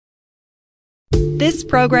This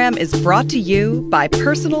program is brought to you by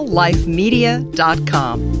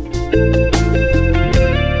PersonalLifeMedia.com.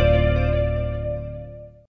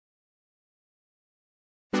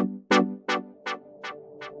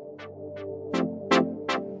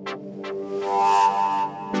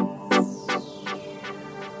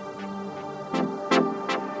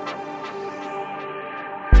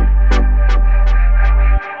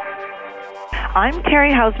 I'm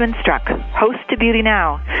Terry Hausman-Struck, host to Beauty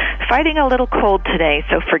Now. Fighting a little cold today,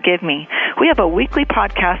 so forgive me. We have a weekly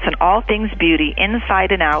podcast on all things beauty,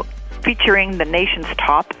 inside and out, featuring the nation's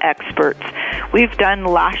top experts. We've done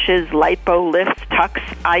lashes, lipo, lifts, tucks,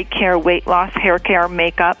 eye care, weight loss, hair care,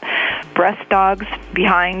 makeup, breast dogs,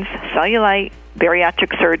 behinds, cellulite,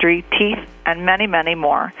 bariatric surgery, teeth, and many, many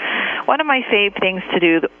more. One of my fave things to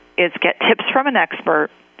do is get tips from an expert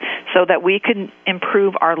so that we can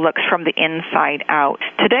improve our looks from the inside out.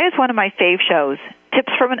 Today is one of my fave shows,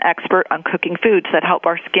 Tips from an Expert on Cooking Foods that help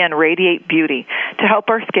our skin radiate beauty, to help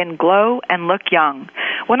our skin glow and look young.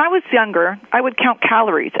 When I was younger, I would count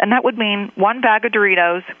calories, and that would mean one bag of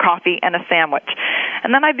Doritos, coffee, and a sandwich.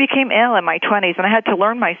 And then I became ill in my 20s, and I had to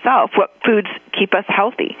learn myself what foods keep us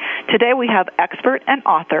healthy. Today we have expert and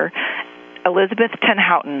author Elizabeth ten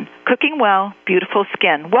Houten, Cooking Well, Beautiful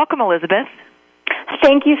Skin. Welcome, Elizabeth.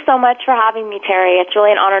 Thank you so much for having me, Terry. It's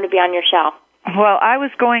really an honor to be on your show. Well, I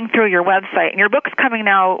was going through your website, and your book's coming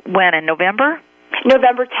now when, in November?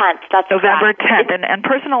 November 10th, that's November correct. 10th, and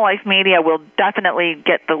Personal Life Media will definitely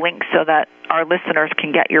get the link so that our listeners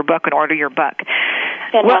can get your book and order your book.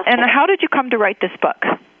 Fantastic. Well, and how did you come to write this book?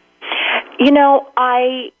 You know,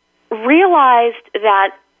 I realized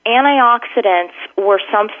that antioxidants were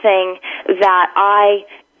something that I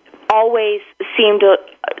always seemed to,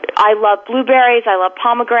 I love blueberries, I love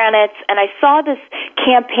pomegranates, and I saw this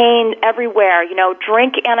campaign everywhere, you know,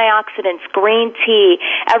 drink antioxidants, green tea,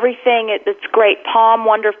 everything, it's great, palm,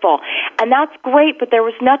 wonderful. And that's great, but there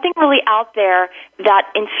was nothing really out there that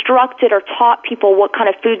instructed or taught people what kind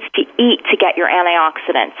of foods to eat to get your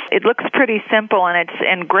antioxidants. It looks pretty simple, and it's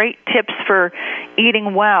great tips for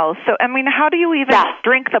eating well. So, I mean, how do you even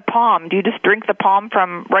drink the palm? Do you just drink the palm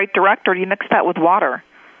from right direct, or do you mix that with water?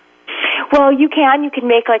 Well, you can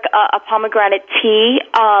make like a pomegranate tea.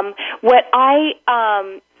 What I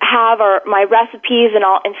have are my recipes, and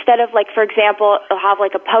instead of, like, for example, I'll have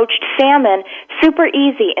like a poached salmon, super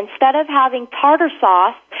easy. Instead of having tartar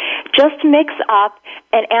sauce, just mix up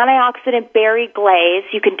an antioxidant berry glaze.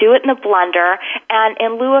 You can do it in a blender, and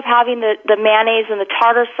in lieu of having the mayonnaise and the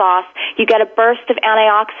tartar sauce, you get a burst of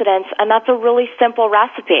antioxidants, and that's a really simple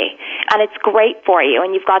recipe, and it's great for you.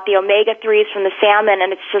 And you've got the omega-3s from the salmon,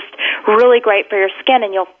 and it's just really great for your skin,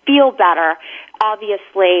 and you'll feel better.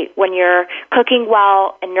 Obviously, when you're cooking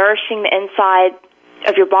well and nourishing the inside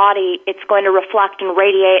of your body, it's going to reflect and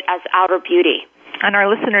radiate as outer beauty. And our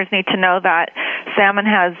listeners need to know that salmon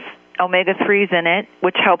has omega-3s in it,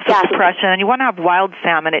 which helps with depression. And you want to have wild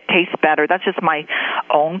salmon. It tastes better. That's just my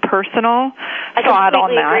own personal thought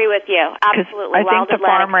on that. I completely agree with you. Absolutely. I think the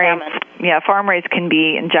farm raised can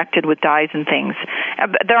be injected with dyes and things.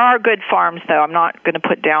 There are good farms, though. I'm not going to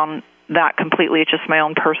put down that completely. It's just my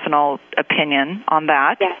own personal opinion on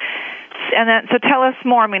that. Yes. And then, so tell us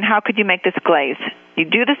more. I mean, how could you make this glaze? You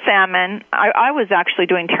do the salmon. I was actually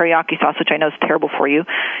doing teriyaki sauce, which I know is terrible for you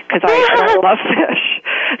because I don't love fish.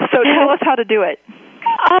 So tell us how to do it.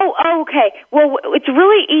 Oh, okay. Well, it's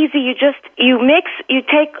really easy. You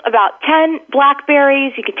take about 10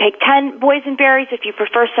 blackberries. You can take 10 boysenberries if you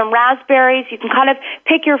prefer some raspberries. You can kind of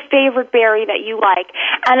pick your favorite berry that you like.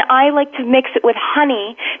 And I like to mix it with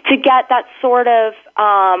honey to get that sort of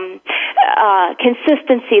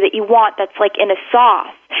consistency that you want that's like in a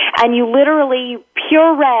sauce. And you literally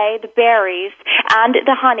puree the berries and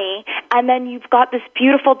the honey, and then you've got this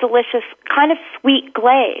beautiful, delicious, kind of sweet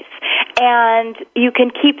glaze. And you can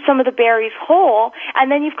keep some of the berries whole,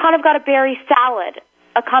 and then you've kind of got a berry salad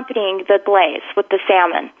accompanying the glaze with the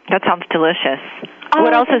salmon. That sounds delicious.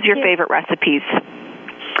 What else is your favorite recipes?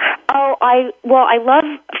 Oh, I love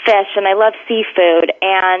fish and I love seafood,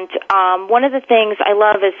 and one of the things I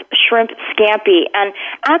love is shrimp scampi. And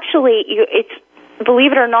actually,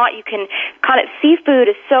 believe it or not, you can seafood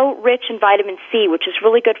is so rich in vitamin C, which is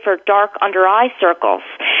really good for dark under eye circles.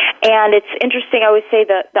 And it's interesting, I always say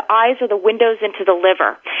the eyes are the windows into the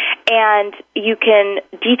liver. And you can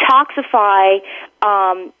detoxify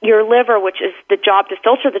your liver, which is the job to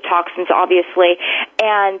filter the toxins, obviously,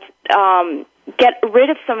 and get rid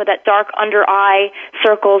of some of that dark under eye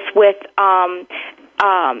circles with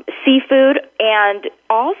seafood, and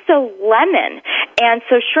also lemon. And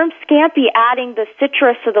so shrimp scampi, adding the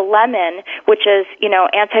citrus of the lemon, which is,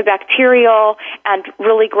 antibacterial and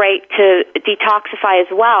really great to detoxify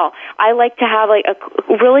as well. I like to have like a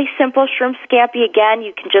really simple shrimp scampi. Again,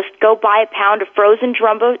 you can just go buy a pound of frozen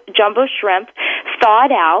jumbo shrimp, thaw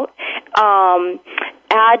it out,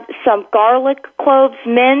 add some garlic cloves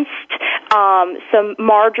minced, some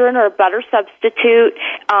margarine or butter substitute,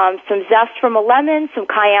 some zest from a lemon, some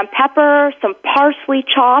cayenne pepper, some parsley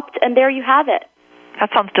chopped, and there you have it. That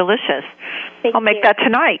sounds delicious. I'll make that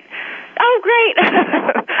tonight. Oh, great.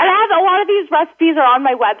 And I have a lot of these recipes are on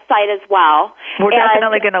my website as well. We're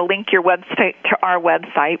definitely going to link your website to our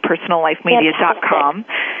website, personallifemedia.com.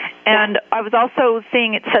 And I was also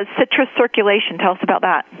seeing it says citrus circulation. Tell us about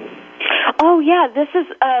that. Oh, yeah, this is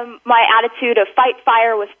my attitude of fight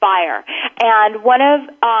fire with fire. And one of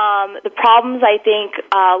the problems I think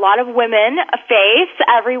a lot of women face,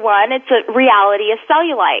 everyone, it's a reality, is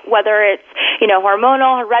cellulite, whether it's,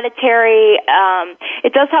 hormonal, hereditary.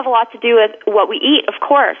 It does have a lot to do with what we eat, of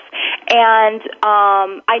course. And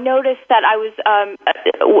I noticed that I was,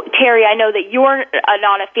 Terry, I know that you're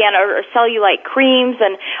not a fan of cellulite creams,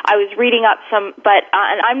 and I was reading up some, but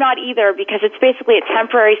and I'm not either, because it's basically a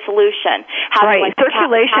temporary solution. Right.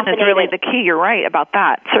 Circulation is really the key. You're right about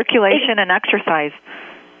that. Circulation and exercise.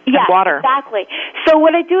 Yes, water. Exactly. So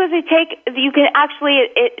what I do is it's just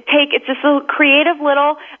a creative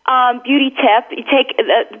little beauty tip. You take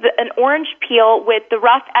an orange peel with the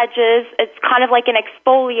rough edges. It's kind of like an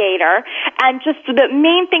exfoliator. And just the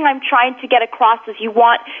main thing I'm trying to get across is you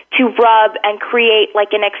want to rub and create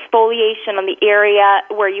like an exfoliation on the area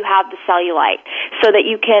where you have the cellulite, so that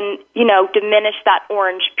you can, diminish that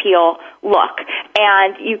orange peel look.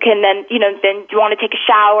 And you can then you want to take a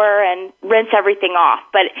shower and rinse everything off.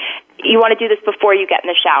 But you want to do this before you get in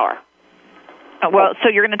the shower. Well, so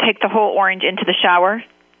you're going to take the whole orange into the shower?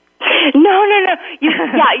 No.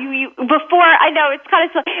 You before, I know it's kind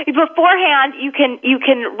of beforehand. You can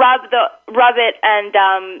rub it and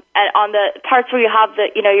on the parts where you have the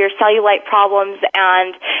your cellulite problems,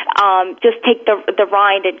 and just take the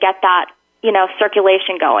rind and get that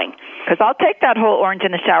circulation going. Because I'll take that whole orange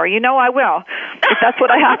in the shower. I will. If that's what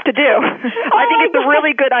I have to do. I think it's a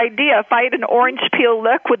really good idea. Fight an orange peel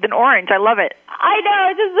look with an orange. I love it. I know.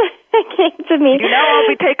 It just came to me. I'll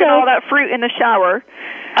be taking all that fruit in the shower.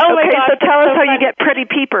 Oh, my gosh. So tell us how you get pretty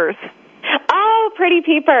peepers. Oh, pretty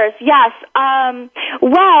peepers. Yes.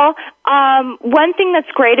 One thing that's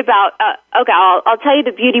great about, I'll tell you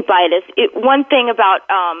the beauty bite is, one thing about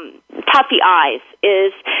puffy eyes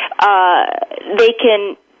is they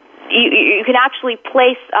can, you can actually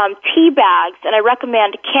place tea bags, and I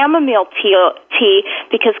recommend chamomile tea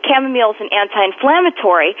because chamomile is an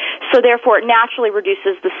anti-inflammatory, so therefore it naturally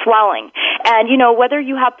reduces the swelling. And, whether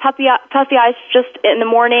you have puffy eyes just in the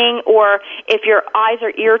morning, or if your eyes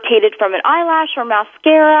are irritated from an eyelash or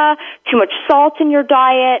mascara, too much salt in your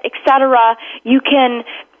diet, etc., you can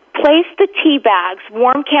place the tea bags,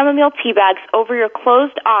 warm chamomile tea bags, over your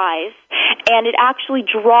closed eyes, and it actually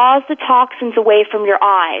draws the toxins away from your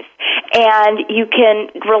eyes. And you can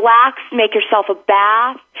relax, make yourself a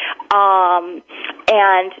bath,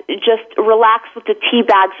 and just relax with the tea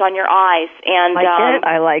bags on your eyes. And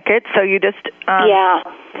I like it. So you just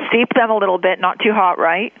steep them a little bit, not too hot,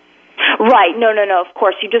 right? Right. No, of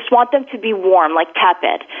course. You just want them to be warm, like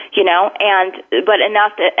tepid, but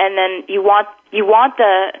enough and then you want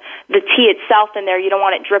the tea itself in there. You don't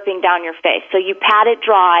want it dripping down your face. So you pat it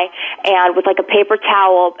dry and with like a paper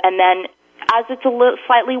towel, and then as it's a little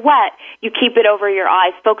slightly wet, you keep it over your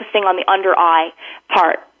eyes, focusing on the under eye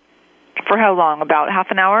part. For how long? About half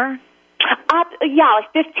an hour?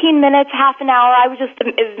 Like 15 minutes, half an hour. I would just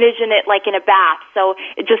envision it like in a bath. So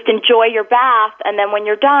just enjoy your bath, and then when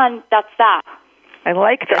you're done, that's that. I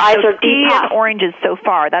like that. Eyes are tea deep and oranges so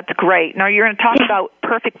far. That's great. Now you're going to talk about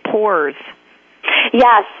perfect pores.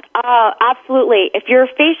 Yes, absolutely. If your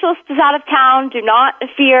facialist is out of town, do not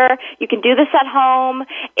fear. You can do this at home.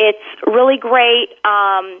 It's really great.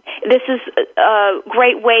 This is a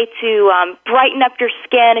great way to brighten up your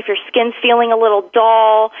skin if your skin's feeling a little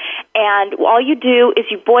dull. And all you do is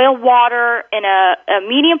you boil water in a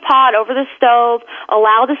medium pot over the stove,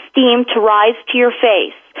 allow the steam to rise to your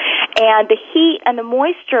face. And the heat and the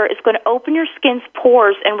moisture is going to open your skin's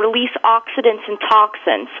pores and release oxidants and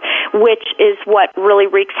toxins, which is what really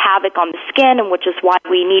wreaks havoc on the skin, and which is why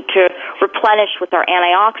we need to replenish with our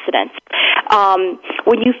antioxidants.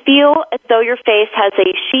 When you feel as though your face has a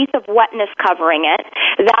sheath of wetness covering it,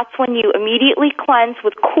 that's when you immediately cleanse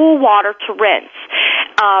with cool water to rinse.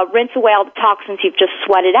 Rinse away all the toxins you've just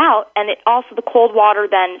sweated out, and the cold water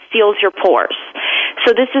then seals your pores.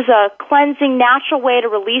 So this is a cleansing, natural way to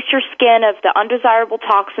release your skin of the undesirable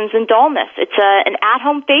toxins and dullness. It's an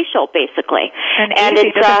at-home facial, basically. And easy.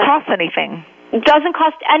 It doesn't cost anything. Doesn't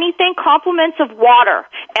cost anything. Compliments of water.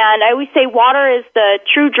 And I always say water is the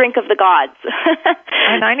true drink of the gods.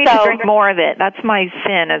 And I need to drink more of it. That's my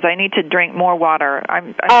sin, is I need to drink more water.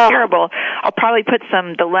 I'm terrible. I'll probably put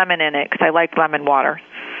the lemon in it because I like lemon water.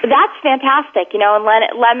 That's fantastic, and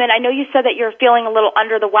lemon. I know you said that you're feeling a little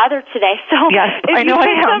under the weather today, so yes, I know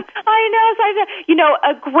I am.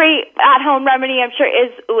 A great at-home remedy, I'm sure, is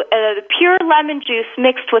the pure lemon juice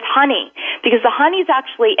mixed with honey, because the honey is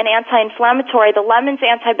actually an anti-inflammatory. The lemon's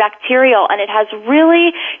antibacterial, and it has really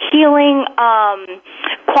healing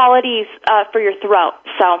qualities for your throat.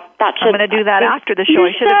 So that should. I'm going to do that after the show.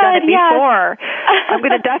 I should have done it before. Yes. I'm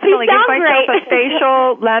going to definitely give myself a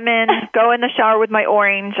facial, lemon, go in the shower with my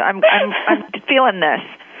orange. I'm feeling this.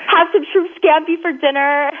 Have some shrimp scampi for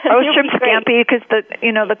dinner. Oh, shrimp scampi, because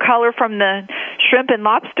the color from the shrimp and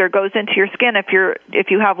lobster goes into your skin if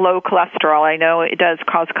you have low cholesterol. I know it does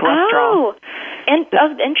cause cholesterol. Oh,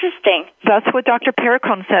 interesting. That's what Dr.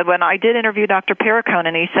 Perricone said when I did interview Dr. Perricone,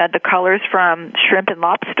 and he said the colors from shrimp and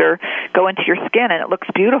lobster go into your skin, and it looks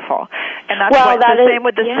beautiful. And that's the same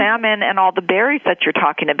with the salmon and all the berries that you're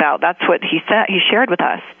talking about. That's what he said. He shared with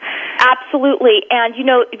us. Absolutely. And,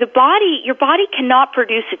 your body cannot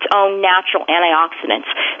produce its own natural antioxidants.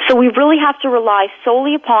 So we really have to rely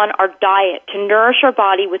solely upon our diet to nourish our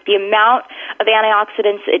body with the amount of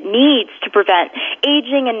antioxidants it needs to prevent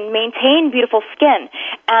aging and maintain beautiful skin.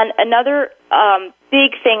 And another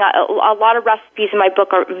big thing, a lot of recipes in my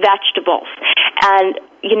book are vegetables. And,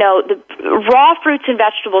 the raw fruits and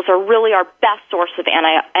vegetables are really our best source of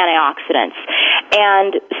antioxidants.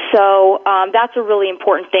 And so that's a really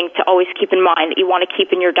important thing to always keep in mind that you want to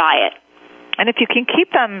keep in your diet. And if you can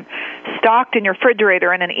keep them stocked in your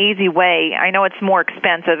refrigerator in an easy way, I know it's more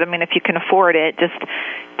expensive. I mean, if you can afford it, just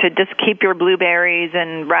keep your blueberries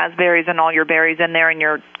and raspberries and all your berries in there and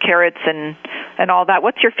your carrots and all that.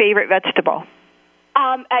 What's your favorite vegetable?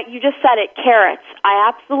 You just said it, carrots.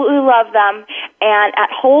 I absolutely love them. And at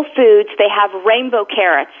Whole Foods, they have rainbow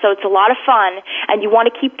carrots, so it's a lot of fun. And you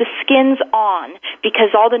want to keep the skins on because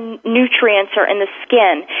all the nutrients are in the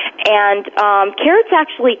skin. And carrots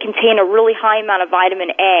actually contain a really high amount of vitamin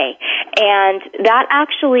A, and that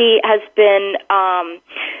actually has been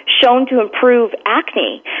shown to improve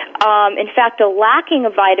acne. In fact, a lacking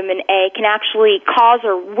of vitamin A can actually cause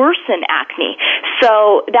or worsen acne.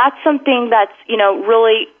 So that's something that's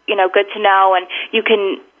really good to know. And you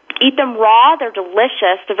can eat them raw. They're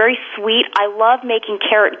delicious. They're very sweet. I love making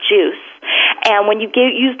carrot juice. And when you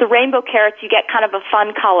use the rainbow carrots, you get kind of a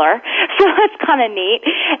fun color. So that's kind of neat.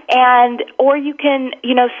 Or you can,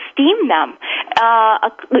 steam them.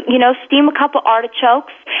 Steam a couple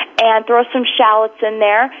artichokes and throw some shallots in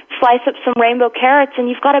there, slice up some rainbow carrots, and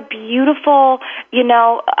you've got a beautiful,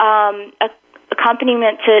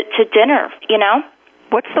 accompaniment to dinner,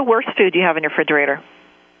 What's the worst food you have in your refrigerator?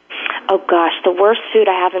 Oh, gosh, the worst food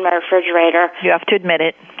I have in my refrigerator. You have to admit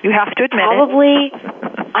it. Probably,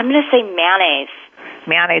 I'm going to say mayonnaise.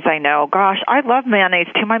 Mayonnaise, I know. Gosh, I love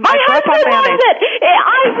mayonnaise, too. My husband loves mayonnaise.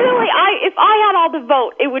 If I had all the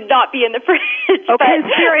vote, it would not be in the fridge. Okay,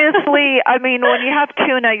 seriously, I mean, when you have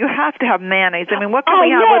tuna, you have to have mayonnaise. I mean, what can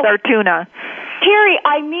we have with our tuna? Terry,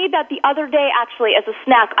 I made that the other day, actually, as a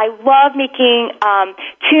snack. I love making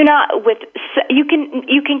tuna with. You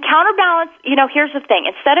can counterbalance. Here's the thing: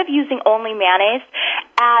 instead of using only mayonnaise,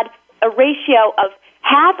 add a ratio of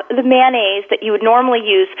half the mayonnaise that you would normally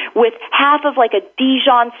use with half of like a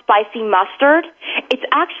Dijon spicy mustard. It's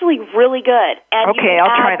actually really good. And okay,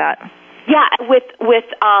 I'll try that. Yeah, with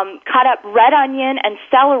cut up red onion and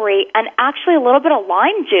celery and actually a little bit of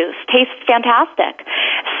lime juice. Tastes fantastic.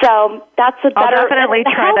 So that's a better. I'll definitely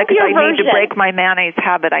try that because I need to break my mayonnaise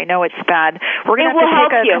habit. I know it's bad. We're going to have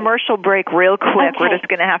to take a commercial break real quick. Okay. We're just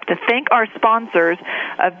going to have to thank our sponsors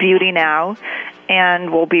of Beauty Now,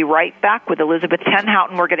 and we'll be right back with Elizabeth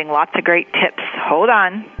Tenhoughton. We're getting lots of great tips. Hold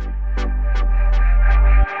on.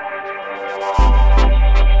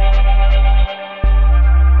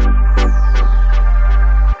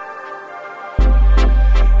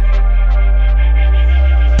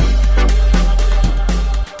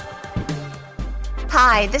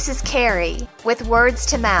 Hi, this is Carrie with Words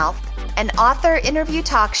to Mouth, an author interview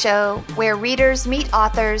talk show where readers meet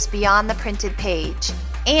authors beyond the printed page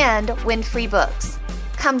and win free books.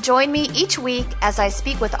 Come join me each week as I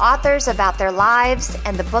speak with authors about their lives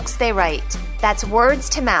and the books they write. That's Words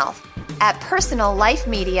to Mouth at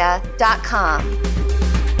personallifemedia.com.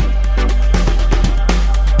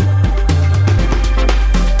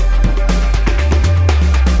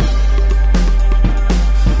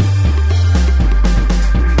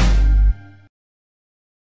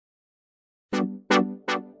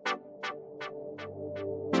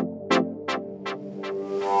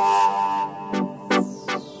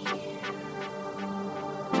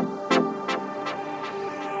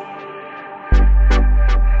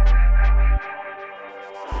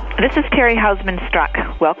 This is Terry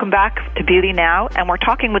Hausman-Struck. Welcome back to Beauty Now, and we're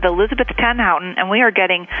talking with Elizabeth Tenhoughton, and we are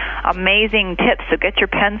getting amazing tips, so get your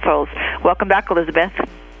pencils. Welcome back, Elizabeth.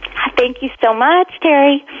 Thank you so much,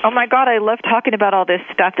 Terry. Oh, my God, I love talking about all this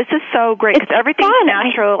stuff. This is so great because everything's fun.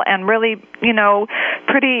 natural and really,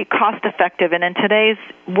 pretty cost-effective. And in today's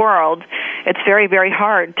world, it's very, very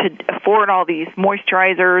hard to afford all these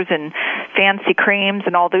moisturizers and fancy creams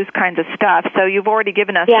and all those kinds of stuff. So you've already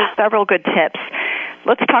given us several good tips.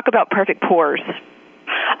 Let's talk about perfect pores.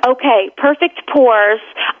 Okay, perfect pores.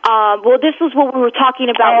 Well, this was what we were talking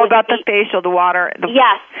about. Oh, about the facial, the water.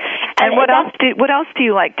 Yes. And what else do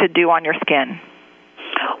you like to do on your skin?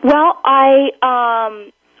 Well, I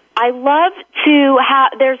love to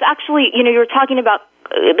have. There's actually, you were talking about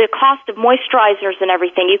the cost of moisturizers and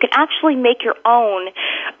everything. You can actually make your own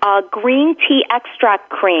green tea extract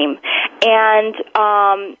cream, and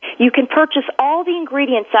you can purchase all the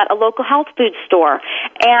ingredients at a local health food store.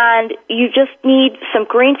 And you just need some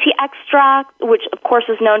green tea extract, which of course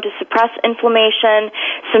is known to suppress inflammation,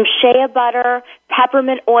 some shea butter,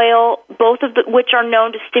 peppermint oil, both of which are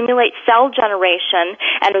known to stimulate cell generation.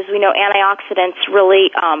 And as we know, antioxidants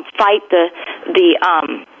really fight the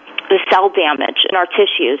cell damage in our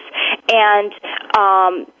tissues. And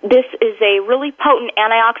this is a really potent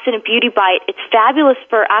antioxidant beauty bite. It's fabulous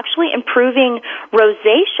for actually improving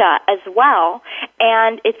rosacea as well,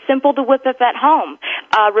 and it's simple to whip up at home.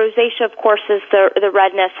 Rosacea, of course, is the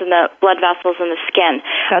redness in the blood vessels in the skin.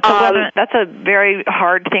 That's a very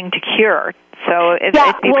hard thing to cure. So if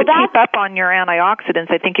you could keep up on your antioxidants,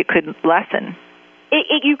 I think it could lessen.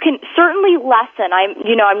 You can certainly lessen. I'm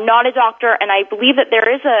not a doctor, and I believe that there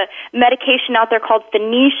is a medication out there called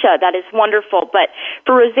Phoenicia that is wonderful. But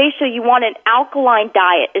for rosacea, you want an alkaline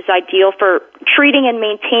diet is ideal for treating and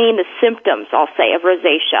maintaining the symptoms, I'll say, of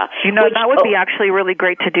rosacea. That would be actually really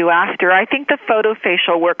great to do after. I think the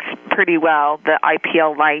photofacial works pretty well, the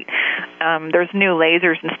IPL light. There's new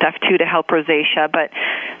lasers and stuff, too, to help rosacea. But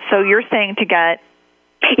so you're saying to get...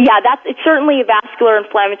 Yeah, it's certainly a vascular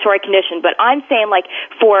inflammatory condition, but I'm saying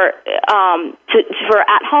for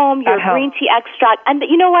at home, your green tea extract. And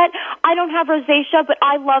you know what? I don't have rosacea, but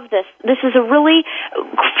I love this. This is a really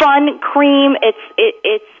fun cream.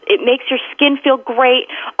 It makes your skin feel great.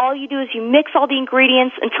 All you do is you mix all the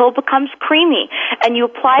ingredients until it becomes creamy, and you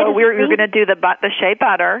apply. So you're going to do the shea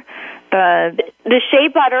butter, the shea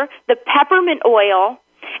butter, the peppermint oil,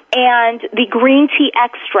 and the green tea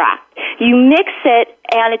extract. You mix it,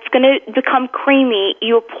 and it's going to become creamy.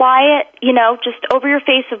 You apply it, just over your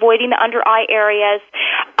face, avoiding the under eye areas.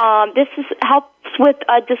 This helps with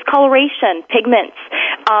discoloration, pigments.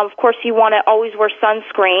 Of course, you want to always wear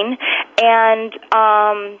sunscreen, and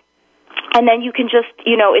then you can just,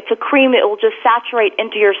 it's a cream. It will just saturate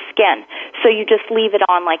into your skin. So you just leave it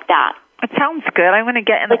on like that. It sounds good. I'm going to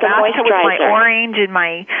get in the bathtub with my orange and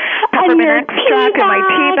my peppermint extract and my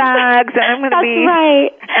tea bags, and I'm going to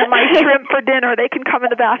and my shrimp for dinner. They can come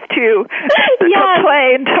in the bath too.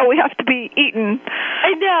 Play until we have to be eaten.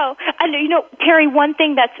 I know. And Terry, one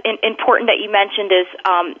thing that's important that you mentioned is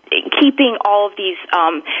keeping all of these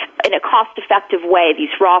in a cost-effective way.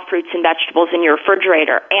 These raw fruits and vegetables in your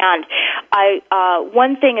refrigerator. And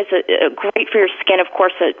one thing is great for your skin. Of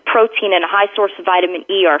course, a protein and a high source of vitamin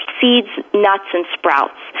E are seeds, nuts, and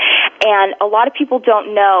sprouts. And a lot of people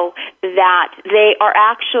don't know that they are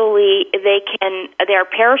they're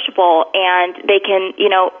perishable, and they can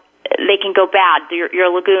go bad. Your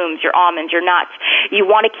legumes, your almonds, your nuts. You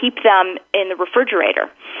want to keep them in the refrigerator.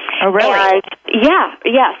 Oh, really? And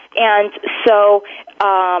yes. And so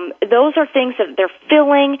those are things that they're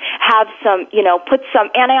filling. Have some, put some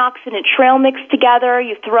antioxidant trail mix together.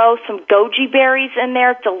 You throw some goji berries in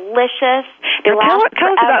there. Delicious. They last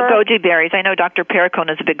tell us about goji berries. I know Dr.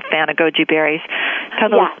 Perricone is a big fan of goji berries. Tell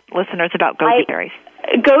the listeners about goji berries.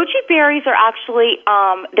 Goji berries are actually,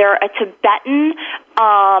 they're a Tibetan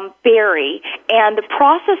berry, and the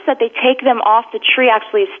process that they take them off the tree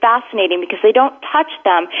actually is fascinating because they don't touch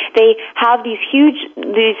them. They have these huge,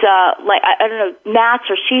 mats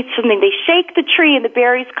or sheets, something. They shake the tree, and the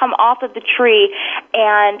berries come off of the tree,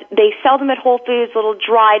 and they sell them at Whole Foods, little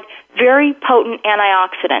dried, very potent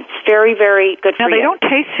antioxidants. Very, very good for you. Now, they don't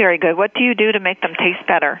taste very good. What do you do to make them taste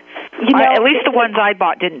better? At least the ones I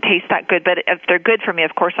bought didn't taste that good, but if they're good for me,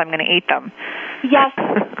 of course I'm going to eat them. Yes.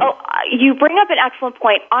 You bring up an excellent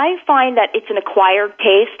point. I find that it's an acquired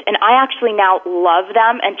taste, and I actually now love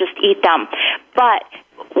them and just eat them. But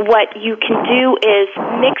what you can do is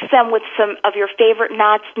mix them with some of your favorite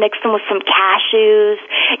nuts, mix them with some cashews,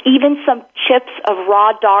 even some chips of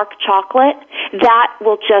raw dark chocolate. That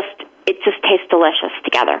will just tastes delicious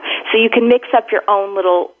together. So you can mix up your own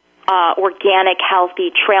little organic,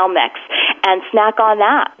 healthy trail mix and snack on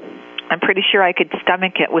that. I'm pretty sure I could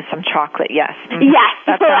stomach it with some chocolate, yes. Yes.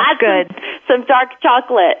 That sounds good. Some dark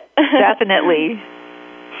chocolate. Definitely.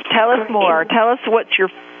 Tell us more. Tell us what's your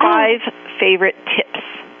 5 favorite tips.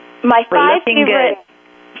 My for 5 looking favorite good.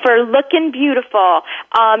 For looking beautiful.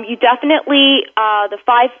 You definitely, the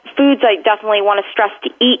 5 foods I definitely want to stress to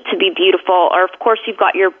eat to be beautiful are, of course, you've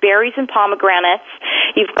got your berries and pomegranates.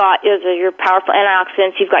 You've got your powerful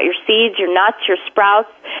antioxidants. You've got your seeds, your nuts, your sprouts.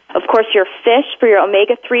 Of course, your fish for your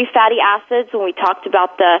omega-3 fatty acids when we talked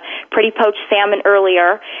about the pretty poached salmon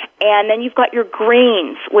earlier. And then you've got your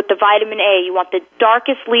greens with the vitamin A. You want the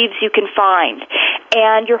darkest leaves you can find.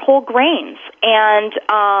 And your whole grains. And,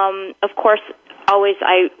 of course, always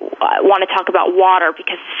I want to talk about water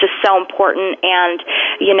because it's just so important, and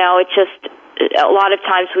it's just a lot of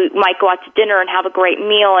times we might go out to dinner and have a great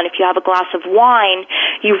meal, and if you have a glass of wine,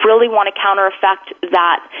 you really want to counter-effect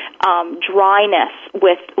that dryness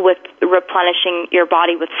with replenishing your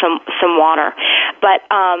body with some water. But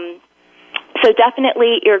so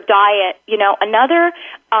definitely your diet. Another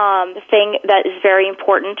thing that is very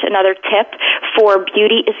important, another tip for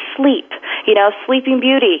beauty is sleep. Sleeping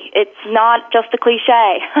Beauty. It's not just a cliche.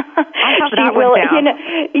 I have that one down.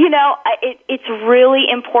 It's really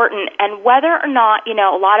important. And whether or not, a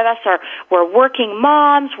lot of us we're working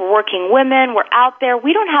moms, we're working women, we're out there.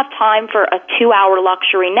 We don't have time for a 2-hour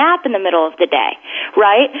luxury nap in the middle of the day,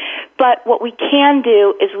 right? But what we can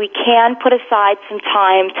do is we can put aside some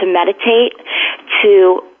time to meditate,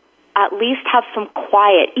 to at least have some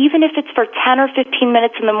quiet, even if it's for 10 or 15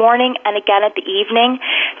 minutes in the morning and again at the evening.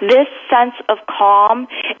 This sense of calm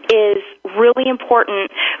is really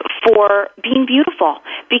important for being beautiful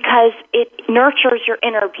because it nurtures your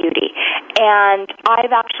inner beauty. And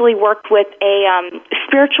I've actually worked with a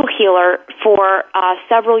spiritual healer for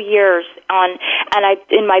several years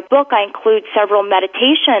in my book I include several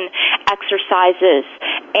meditation exercises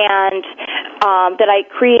and that I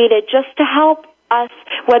created just to help us,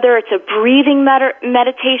 whether it's a breathing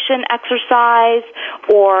meditation exercise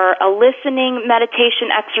or a listening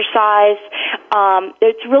meditation exercise.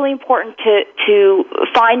 It's really important to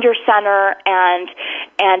find your center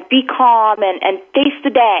and be calm and face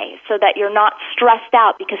the day so that you're not stressed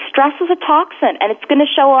out, because stress is a toxin and it's going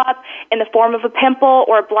to show up in the form of a pimple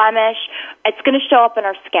or a blemish. It's going to show up in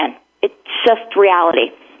our skin. It's just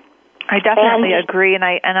reality. I definitely agree, and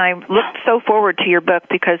I look so forward to your book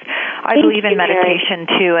because I believe in meditation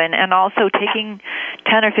too, and also taking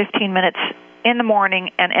 10 or 15 minutes in the morning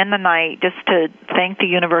and in the night just to thank the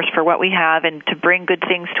universe for what we have and to bring good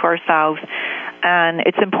things to ourselves. And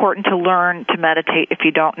it's important to learn to meditate if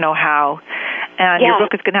you don't know how. And your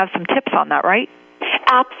book is going to have some tips on that, right?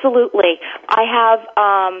 Absolutely. I have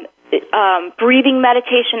breathing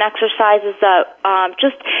meditation exercises that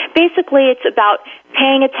just basically it's about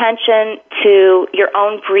paying attention to your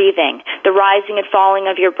own breathing, the rising and falling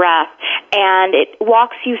of your breath, and it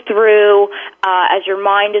walks you through as your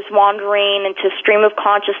mind is wandering into a stream of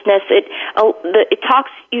consciousness. It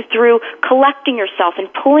talks you through collecting yourself and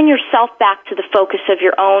pulling yourself back to the focus of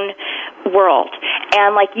your own world.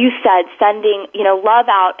 And like you said, sending love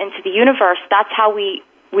out into the universe. That's how we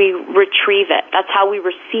retrieve it. That's how we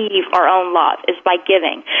receive our own love, is by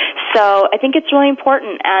giving. So I think it's really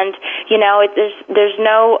important, and there's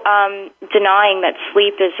no denying that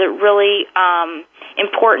sleep is a really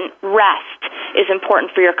important. Rest is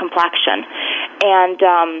important for your complexion, and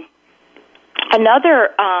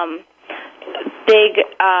another big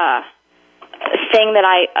thing that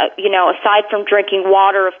aside from drinking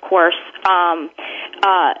water, of course,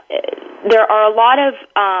 there are a lot of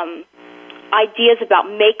ideas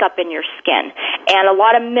about makeup in your skin, and a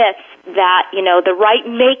lot of myths that, the right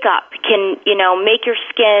makeup can, make your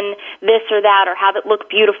skin this or that or have it look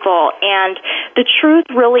beautiful. And the truth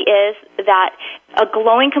really is that a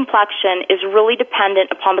glowing complexion is really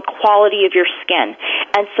dependent upon the quality of your skin.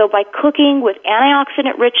 And so by cooking with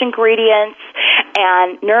antioxidant-rich ingredients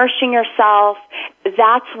and nourishing yourself,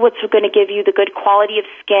 that's what's going to give you the good quality of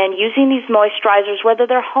skin. Using these moisturizers, whether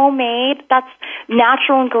they're homemade, that's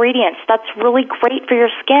natural ingredients. That's really great for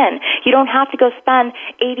your skin. You don't have to go spend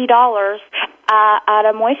 $80 at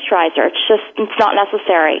a moisturizer. It's not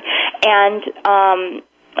necessary. And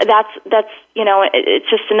that's it's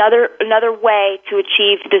just another way to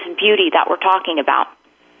achieve this beauty that we're talking about.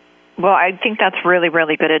 Well, I think that's really,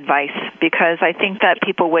 really good advice, because I think that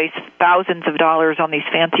people waste thousands of dollars on these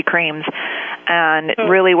fancy creams, and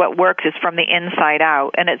really what works is from the inside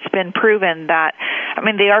out. And it's been proven that,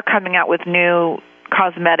 they are coming out with new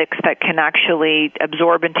cosmetics that can actually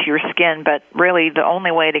absorb into your skin, but really the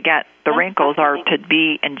only way to get the wrinkles are to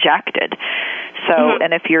be injected. So,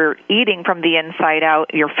 and if you're eating from the inside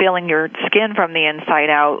out, you're feeling your skin from the inside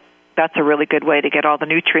out, that's a really good way to get all the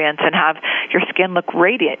nutrients and have your skin look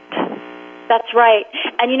radiant. That's right.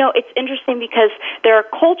 And, it's interesting because there are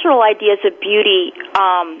cultural ideas of beauty,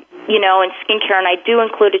 and skincare, and I do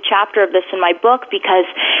include a chapter of this in my book because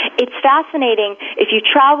it's fascinating. If you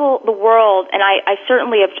travel the world, and I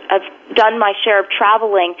certainly have done my share of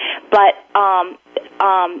traveling, but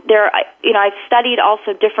I've studied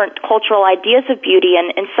also different cultural ideas of beauty,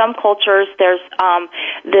 and in some cultures there's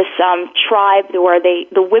this tribe where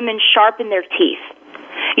the women sharpen their teeth.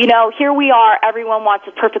 Here we are, everyone wants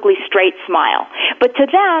a perfectly straight smile. But to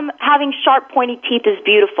them, having sharp, pointy teeth is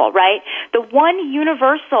beautiful, right? The one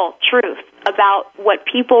universal truth about what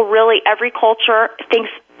people really, every culture thinks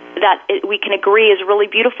that we can agree is really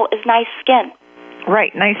beautiful is nice skin.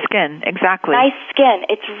 Right, nice skin, exactly. Nice skin.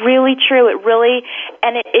 It's really true.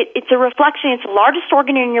 It's a reflection. It's the largest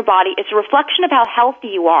organ in your body. It's a reflection of how healthy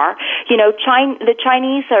you are. The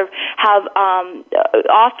Chinese have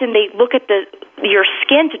often they look at your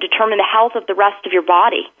skin to determine the health of the rest of your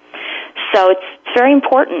body. So it's very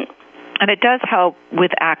important. And it does help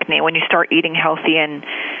with acne when you start eating healthy and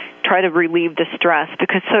try to relieve the stress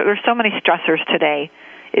because there's so many stressors today.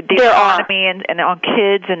 The economy and on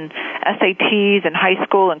kids and SATs and high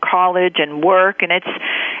school and college and work, and it's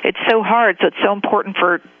so hard. So it's so important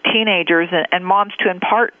for teenagers and moms to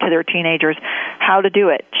impart to their teenagers how to do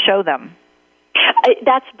it. Show them.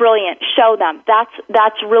 That's brilliant. Show them.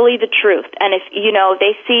 That's really the truth. And if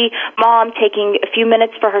they see mom taking a few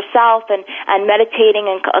minutes for herself and meditating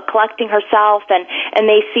and collecting herself, and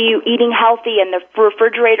they see you eating healthy, and the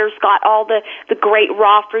refrigerator's got all the great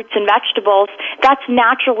raw fruits and vegetables, that's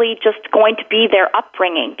naturally just going to be their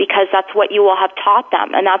upbringing because that's what you will have taught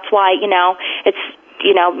them, and that's why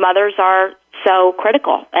mothers are so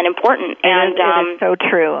critical and important. It is so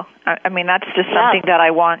true. I mean, that's just something that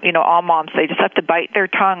I want, all moms, they just have to bite their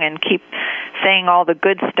tongue and keep saying all the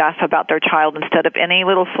good stuff about their child instead of any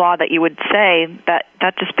little flaw that you would say that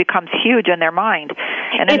just becomes huge in their mind.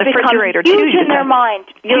 And in the refrigerator, too. Huge in their mind.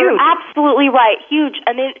 You're absolutely right. Huge.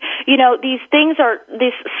 And these things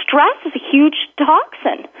this stress is a huge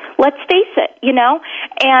toxin. Let's face it, and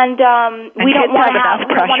we don't want to have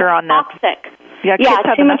pressure on them. Toxic. Yeah, kids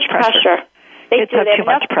have too much pressure. They do. They have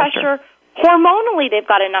enough pressure. Hormonally, they've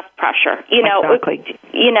got enough pressure. Exactly.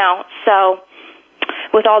 So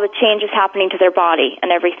with all the changes happening to their body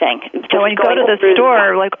and everything. So when you go to the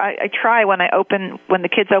store, like I try when the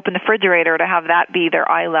kids open the refrigerator to have that be their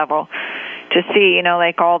eye level, to see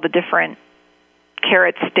like all the different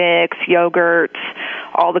carrot sticks, yogurts,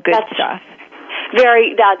 all the good stuff.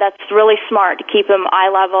 That's really smart to keep them eye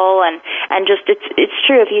level and just it's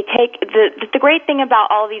true. If you take the great thing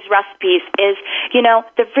about all these recipes is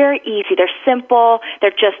they're very easy, they're simple,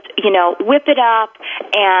 they're just whip it up,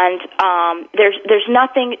 and there's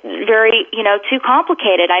nothing very too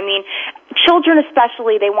complicated. I mean, children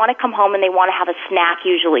especially, they want to come home and they want to have a snack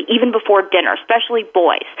usually even before dinner, especially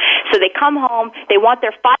boys. So they come home, they want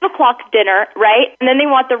their 5 o'clock dinner, right, and then they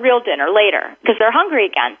want the real dinner later because they're hungry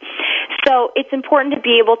again. So it's important to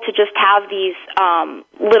be able to just have these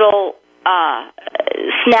little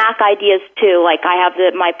snack ideas too. Like I have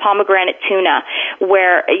my pomegranate tuna,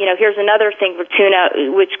 where here's another thing for tuna,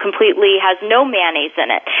 which completely has no mayonnaise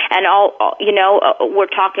in it, and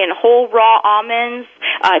we're talking whole raw almonds,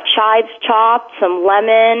 chives chopped, some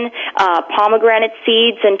lemon, pomegranate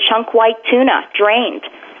seeds, and chunk white tuna drained.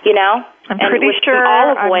 I'm pretty sure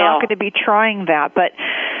I'm not going to be trying that, but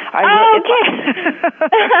I'm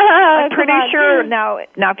pretty sure now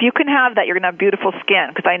if you can have that, you're going to have beautiful skin,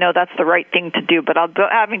 because I know that's the right thing to do, but I'll be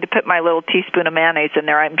having to put my little teaspoon of mayonnaise in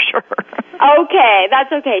there, I'm sure. Okay,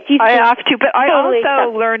 that's okay. I have to, but I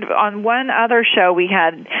also learned on one other show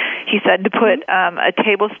he said to put a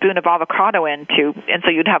tablespoon of avocado in too, and so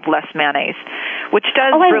you'd have less mayonnaise, which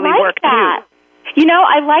does really work too.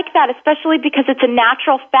 I like that, especially because it's a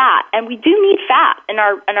natural fat, and we do need fat in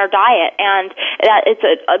our diet, and that it's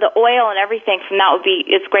the oil and everything from that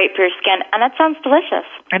it's great for your skin, and that sounds delicious.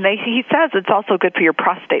 And he says it's also good for your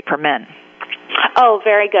prostate for men. Oh,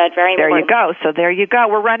 very good, very important. There you go. So there you go.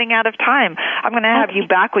 We're running out of time. I'm going to have you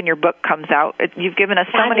back when your book comes out. You've given us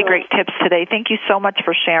so many great tips today. Thank you so much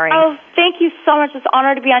for sharing. Oh, thank you so much. It's an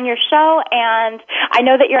honor to be on your show, and I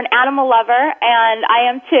know that you're an animal lover, and I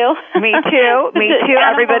am too. Me too. Me too.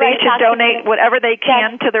 Everybody should donate whatever they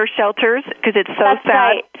can to their shelters, because it's so sad.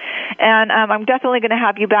 Right. And I'm definitely going to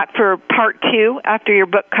have you back for part 2 after your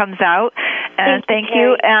book comes out. And thank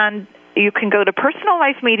you. And you can go to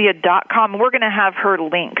personallifemedia.com. We're going to have her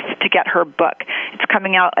links to get her book. It's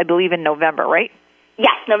coming out, I believe, in November, right?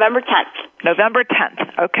 Yes, November 10th. November 10th.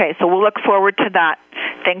 Okay, so we'll look forward to that.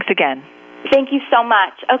 Thanks again. Thank you so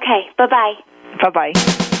much. Okay, bye-bye. Bye-bye.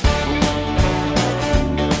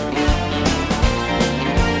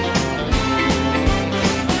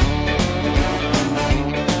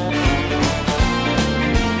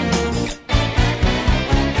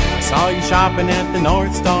 Saw you shopping at the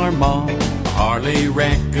North Star Mall. I hardly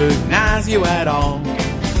recognize you at all.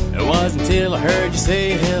 It wasn't until I heard you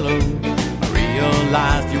say hello I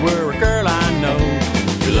realized you were a girl I know.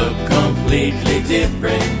 You look completely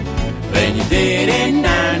different than you did in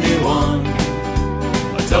 91.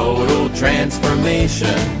 A total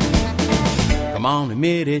transformation. Come on,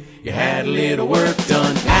 admit it, you had a little work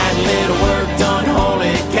done. Had a little work done,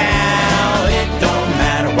 holy cow. It don't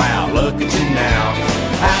matter, wow, look at you now.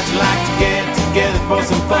 How'd you like to get together for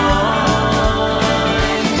some fun?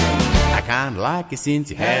 I kinda like it since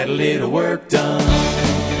you had a little work done.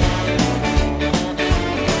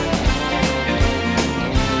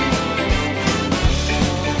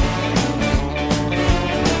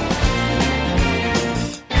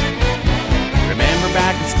 Remember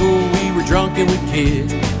back in school we were drunk and we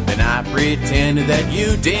kissed. Then I pretended that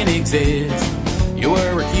you didn't exist. You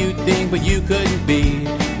were a cute thing but you couldn't be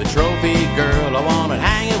the trophy girl I wanted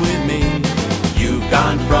hanging with me. You've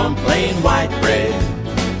gone from plain white bread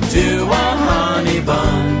to a honey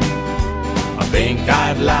bun. I think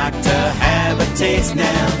I'd like to have a taste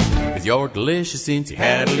now, 'cause you're delicious since you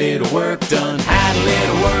had a little work done. Had a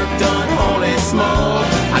little work done, holy smoke.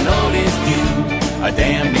 I noticed you, a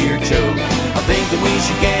damn near choke. I think that we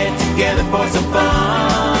should get together for some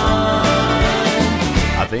fun.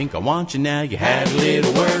 I think I want you now, you had a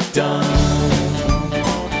little work done.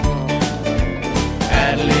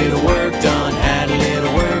 Had a little work done, had a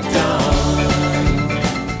little work done.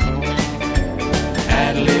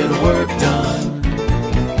 Had a little work done.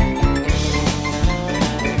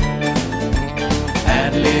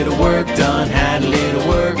 Had a little work done, had a little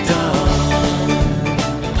work done.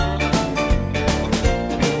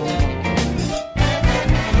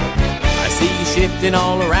 I see you shifting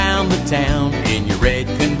all around the town in your red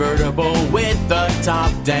convertible with the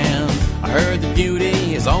top down. I heard the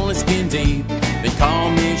beauty is only skin deep. They call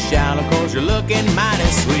me shallow 'cause you're looking mighty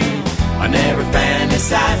sweet. I never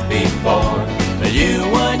fantasized before that you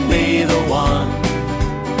would be the one,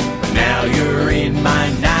 but now you're in my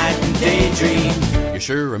night and daydream. You're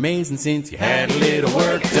sure amazing since you had a little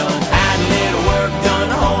work done. Had a little work done,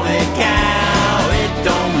 holy cow. It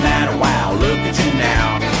don't matter, wow, look at you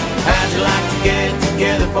now. How'd you like to get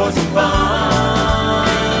together for some fun?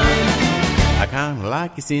 I kinda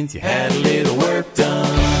like you since you had a little work done.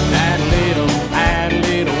 Had a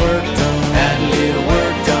little